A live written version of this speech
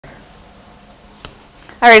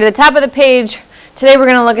All right, at the top of the page, today we're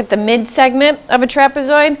going to look at the mid-segment of a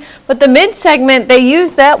trapezoid. But the mid-segment, they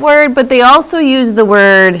use that word, but they also use the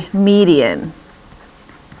word median.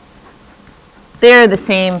 They're the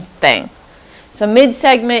same thing. So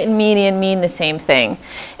mid-segment and median mean the same thing.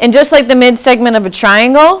 And just like the mid-segment of a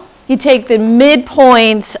triangle, you take the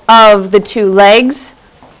midpoints of the two legs.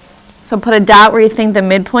 So put a dot where you think the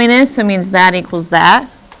midpoint is, so it means that equals that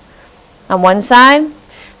on one side.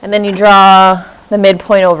 And then you draw the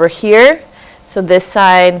midpoint over here. So this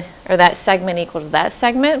side, or that segment equals that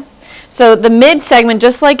segment. So the mid-segment,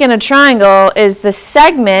 just like in a triangle, is the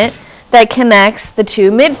segment that connects the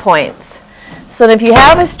two midpoints. So if you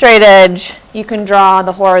have a straight edge, you can draw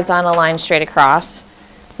the horizontal line straight across.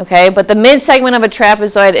 Okay, but the mid-segment of a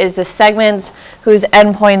trapezoid is the segments whose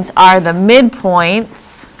endpoints are the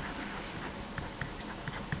midpoints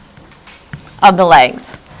of the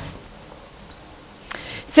legs.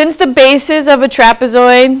 Since the bases of a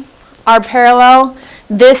trapezoid are parallel,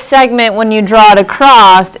 this segment, when you draw it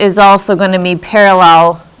across, is also going to be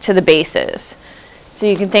parallel to the bases. So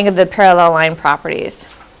you can think of the parallel line properties.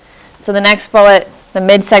 So the next bullet, the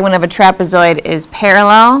mid-segment of a trapezoid is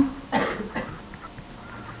parallel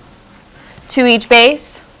to each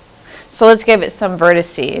base. So let's give it some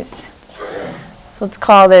vertices. So let's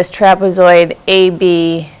call this trapezoid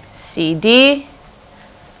ABCD.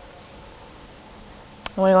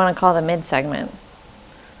 What do you want to call the mid-segment?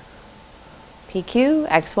 PQ,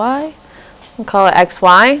 XY? We'll call it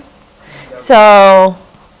XY. So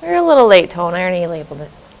we're a little late, Tone. I already labeled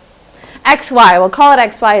it. XY, we'll call it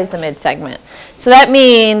XY as the mid-segment. So that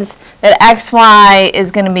means that XY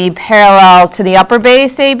is going to be parallel to the upper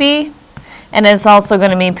base AB, and it's also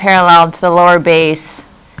going to be parallel to the lower base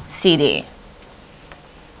CD.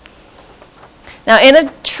 Now in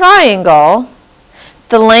a triangle,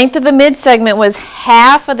 the length of the mid-segment was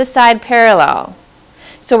half of the side parallel.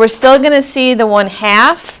 So we're still going to see the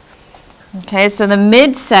 1/2. Okay, so the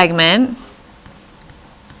mid-segment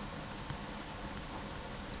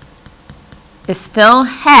is still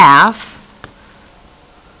half,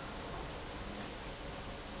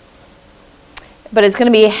 but it's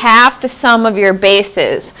going to be half the sum of your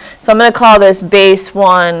bases. So I'm going to call this base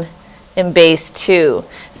 1 and base 2.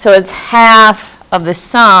 So it's half of the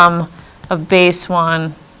sum of base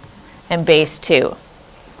 1 and base 2.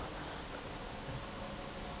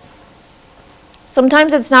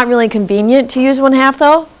 Sometimes it's not really convenient to use 1/2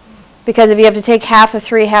 though, because if you have to take half of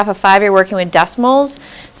 3, half of 5, you're working with decimals.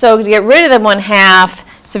 So to get rid of the 1/2,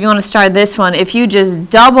 so if you want to start this one, if you just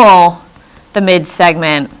double the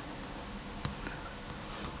mid-segment,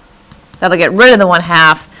 that'll get rid of the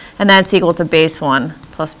 1/2, and that's equal to base 1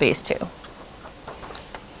 plus base 2.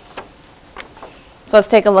 So let's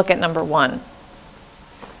take a look at number 1.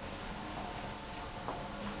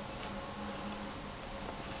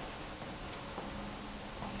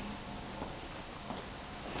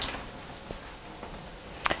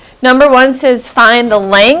 Number 1 says find the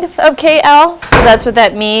length of KL. So that's what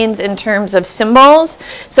that means in terms of symbols.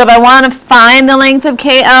 So if I want to find the length of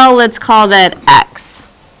KL, let's call that X.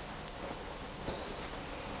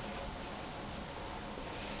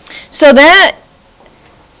 So that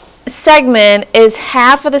segment is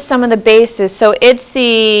half of the sum of the bases. So it's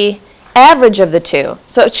the average of the two.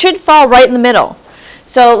 So it should fall right in the middle.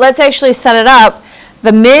 So let's actually set it up.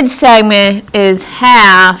 The mid-segment is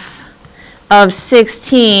half of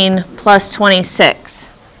 16 plus 26.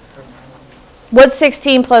 What's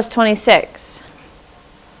 16 plus 26?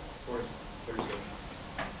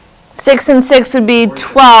 6 and 6 would be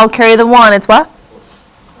 12. Carry the 1. It's what?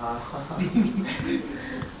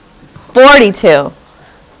 42.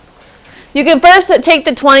 You can first take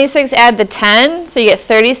the 26, add the 10, so you get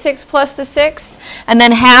 36 plus the 6. And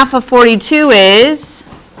then half of 42 is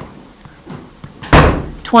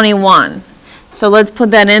 21. So let's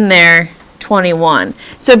put that in there. 21.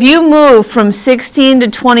 So if you move from 16 to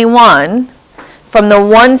 21, from the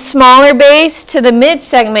one smaller base to the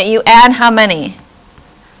mid-segment, you add how many?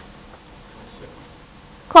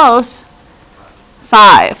 Close.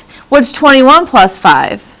 5. What's 21 plus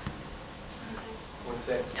 5?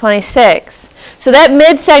 26. So that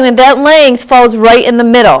mid-segment, that length falls right in the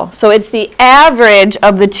middle. So it's the average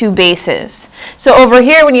of the two bases. So over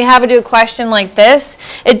here, when you have to do a question like this,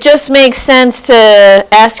 it just makes sense to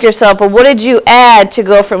ask yourself, well, what did you add to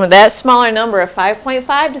go from that smaller number of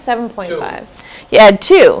 5.5 to 7.5? You add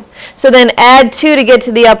 2. So then add 2 to get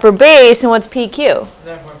to the upper base, and what's PQ?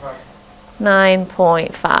 9.5.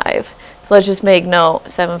 9.5. So let's just make note,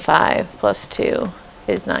 7.5 plus 2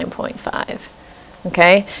 is 9.5.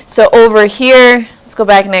 Okay, so over here, let's go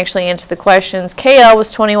back and actually answer the questions. KL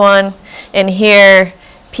was 21, and here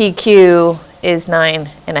PQ is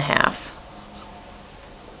 9.5.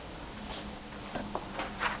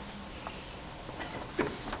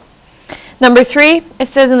 Number 3, it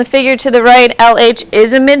says in the figure to the right, LH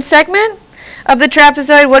is a midsegment of the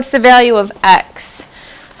trapezoid. What's the value of x?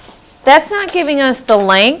 That's not giving us the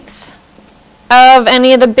lengths of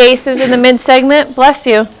any of the bases in the midsegment. Bless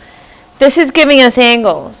you. This is giving us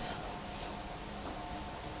angles.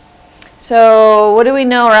 So what do we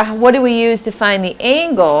know, or what do we use to find the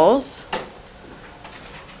angles?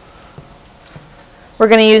 We're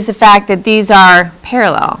going to use the fact that these are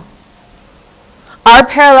parallel. Our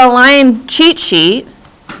parallel line cheat sheet,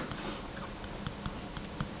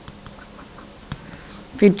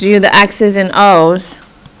 if you do the X's and O's,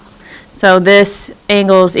 so this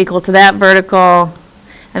angle is equal to that vertical,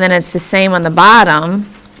 and then it's the same on the bottom.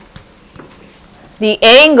 The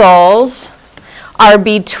angles are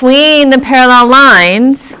between the parallel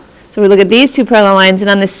lines, so we look at these two parallel lines, and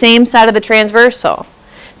on the same side of the transversal.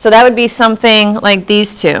 So that would be something like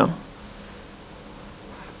these two.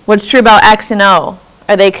 What's true about X and O?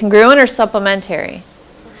 Are they congruent or supplementary?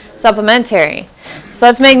 Supplementary. So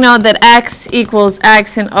let's make note that X equals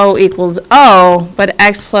X and O equals O, but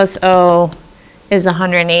X plus O is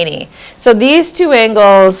 180. So these two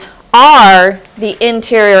angles are the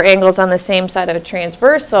interior angles on the same side of a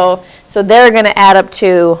transversal, so they're going to add up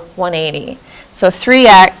to 180. So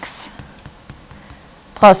 3x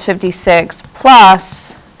plus 56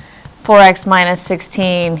 plus 4x minus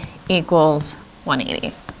 16 equals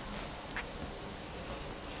 180.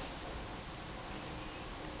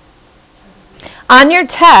 On your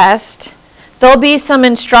test, there'll be some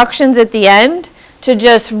instructions at the end to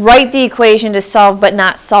just write the equation to solve but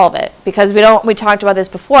not solve it, because we talked about this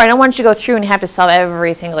before. I don't want you to go through and have to solve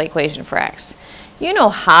every single equation for x. You know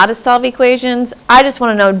how to solve equations. I just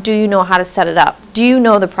want to know, do you know how to set it up? Do you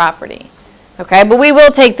know the property? Okay, but we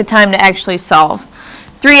will take the time to actually solve.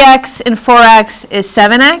 3x and 4x is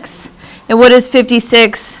 7x. And what is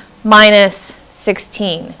 56 minus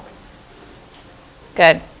 16?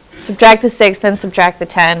 Good. Subtract the 6, then subtract the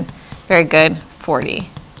 10. Very good. 40.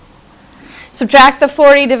 Subtract the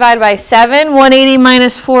 40 divided by 7. 180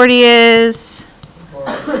 minus 40 is?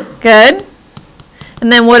 Good.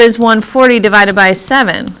 And then what is 140 divided by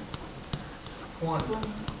 7? 20.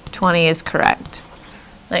 20 is correct.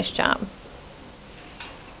 Nice job.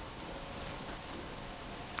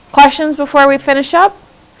 Questions before we finish up?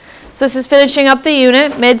 So this is finishing up the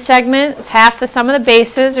unit. Mid-segment is half the sum of the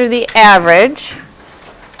bases, or the average.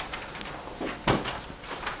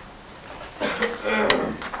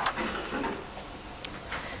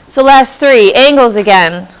 So last 3, angles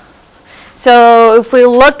again. So if we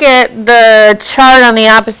look at the chart on the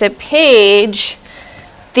opposite page,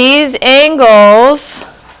 these angles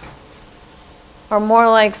are more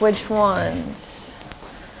like which ones?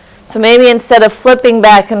 So maybe instead of flipping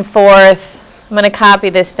back and forth, I'm going to copy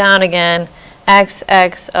this down again. X,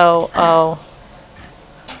 X, O, O.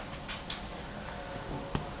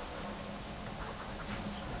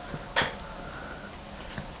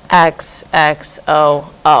 X, X,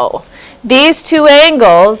 O, O. These two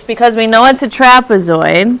angles, because we know it's a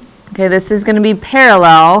trapezoid, okay, this is going to be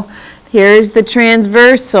parallel. Here's the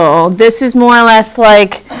transversal. This is more or less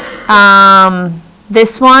like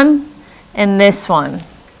this one and this one.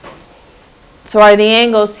 So are the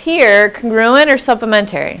angles here congruent or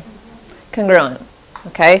supplementary? Congruent.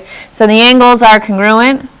 Okay, so the angles are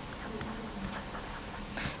congruent.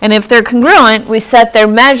 And if they're congruent, we set their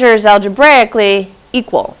measures algebraically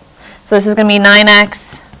equal. So this is going to be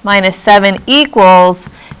 9x minus 7 equals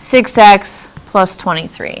 6x plus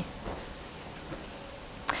 23.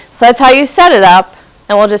 So that's how you set it up,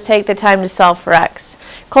 and we'll just take the time to solve for x.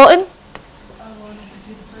 Colton? I wanted to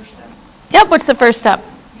do the first step. Yep, what's the first step?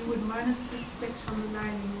 You would minus the 6 from the 9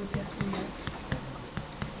 and you would get 3x.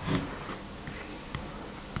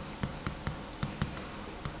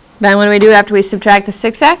 Then what do we do after we subtract the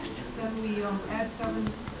 6x? Then we add 7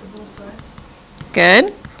 to both sides.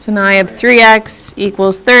 Good. So now I have 3x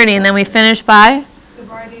equals 30, and then we finish by?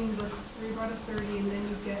 Dividing the 3 by the 30, and then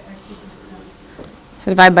you get x equals 10.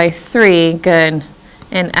 So divide by 3, good,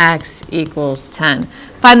 and x equals 10.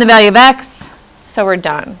 Find the value of x, so we're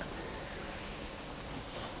done.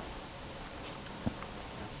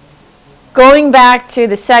 Going back to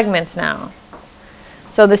the segments now.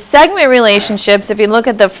 So the segment relationships, if you look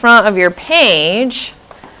at the front of your page,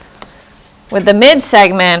 with the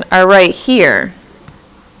mid-segment are right here.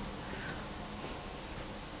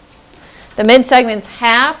 The mid-segment's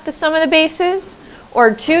half the sum of the bases,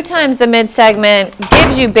 or 2 times the mid-segment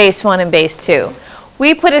gives you base 1 and base 2.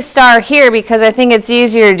 We put a star here because I think it's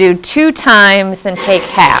easier to do 2 times than take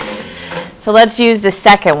half. So let's use the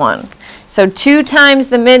second one. So 2 times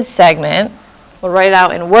the mid-segment, we'll write it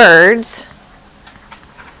out in words,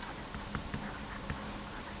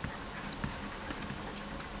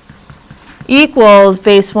 equals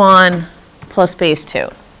base 1 plus base 2.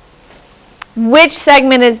 Which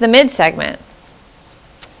segment is the mid-segment?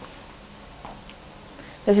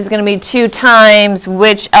 This is going to be 2 times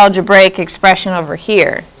which algebraic expression over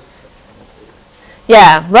here?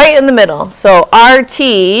 Yeah, right in the middle. So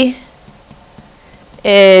RT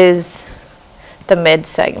is the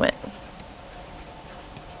mid-segment.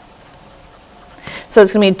 So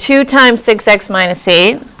it's going to be 2 times 6x minus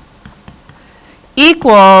 8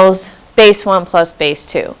 equals base 1 plus base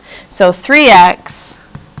 2. So 3x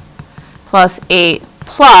plus 8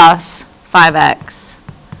 plus 5x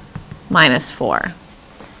minus 4.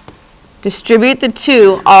 Distribute the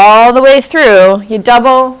 2 all the way through. You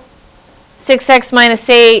double 6x minus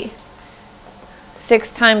 8.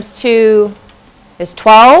 6 times 2 is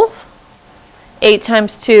 12. 8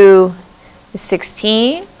 times 2 is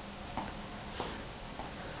 16.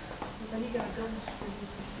 Then you got to double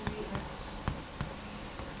distribute the 3x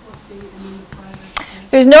plus 8 and then the 5x.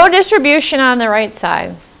 There's no distribution on the right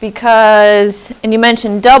side because, and you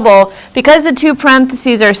mentioned double, because the 2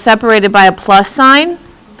 parentheses are separated by a plus sign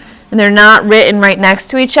and they're not written right next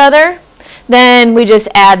to each other, then we just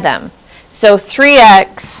add them. So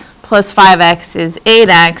 3x plus 5x is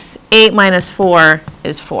 8x. 8 minus 4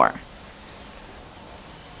 is 4.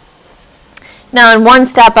 Now in one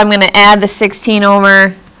step, I'm going to add the 16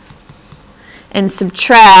 over and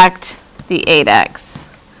subtract the 8x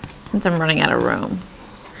since I'm running out of room.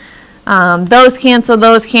 Those cancel,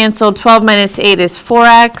 those cancel. 12 minus 8 is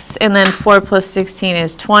 4x, and then 4 plus 16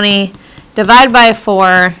 is 20. Divide by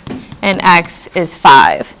 4, and x is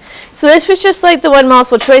 5. So this was just like the one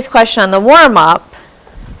multiple choice question on the warm-up,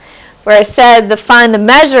 where I said to find the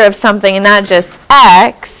measure of something and not just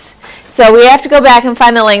x. So we have to go back and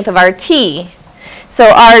find the length of RT. So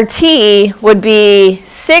RT would be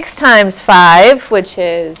 6 times 5, which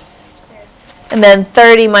is, and then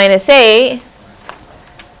 30 minus 8.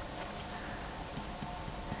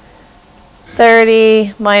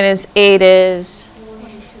 30 minus 8 is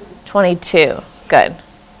 22. Good.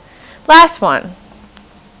 Last one.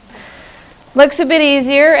 Looks a bit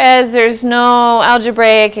easier as there's no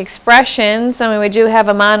algebraic expressions. I mean, we do have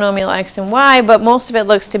a monomial x and y, but most of it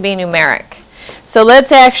looks to be numeric. So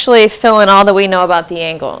let's actually fill in all that we know about the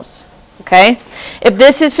angles. Okay? If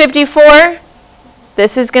this is 54,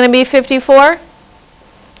 this is going to be 54.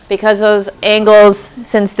 Because those angles,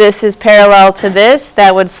 since this is parallel to this,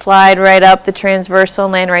 that would slide right up the transversal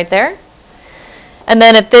and land right there. And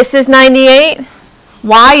then if this is 98,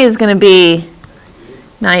 y is going to be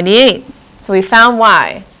 98. So we found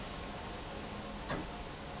y.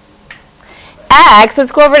 X,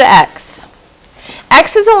 let's go over to x.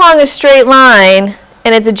 X is along a straight line,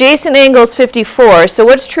 and its adjacent angle is 54. So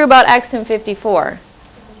what's true about x and 54?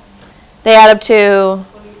 They add up to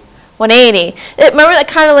 180. Remember that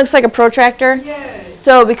kind of looks like a protractor? Yes.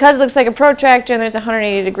 So because it looks like a protractor and there's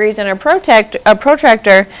 180 degrees in a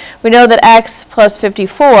protractor, we know that x plus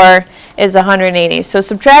 54 is 180. So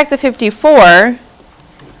subtract the 54,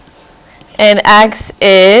 and x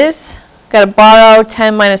is, got to borrow,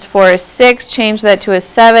 10 minus 4 is 6. Change that to a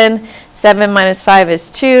 7. 7 minus 5 is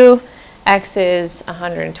 2. X is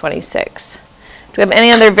 126. Do we have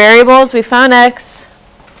any other variables? We found x.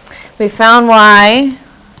 We found y.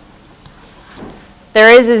 There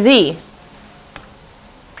is a z.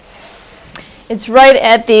 It's right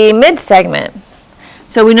at the mid-segment.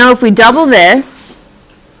 So we know if we double this,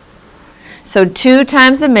 so 2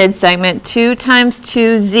 times the mid-segment, 2 times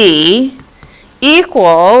 2z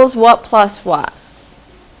equals what plus what?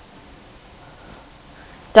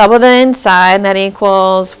 Double the inside, that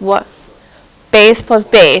equals what? Base plus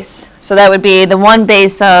base. So that would be the one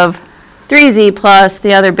base of 3z plus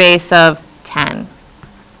the other base of 10.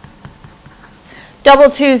 Double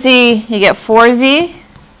 2z, you get 4z.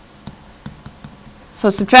 So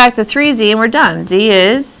subtract the 3z and we're done. Z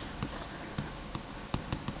is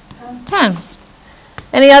 10.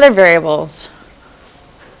 Any other variables?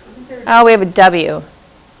 Oh, we have a w.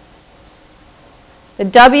 The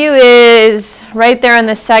w is right there in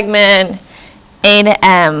the segment A to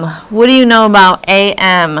M. What do you know about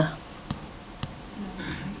AM?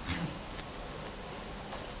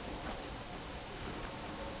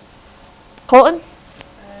 Colton? A,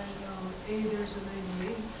 there's a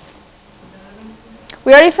 98.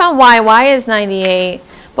 We already found y. Y is 98.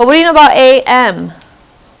 But what do you know about AM?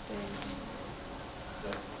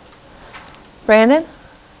 Brandon?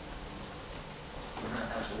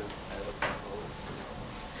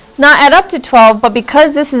 not add up to 12, but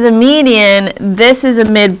because this is a median, this is a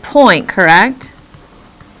midpoint, correct?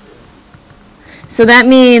 So that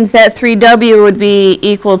means that 3W would be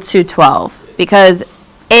equal to 12, because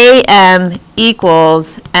AM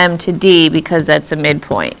equals M to D, because that's a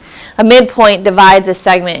midpoint. A midpoint divides a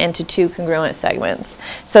segment into two congruent segments.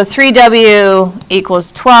 So 3W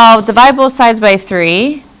equals 12. Divide both sides by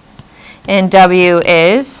 3, and W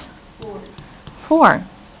is 4.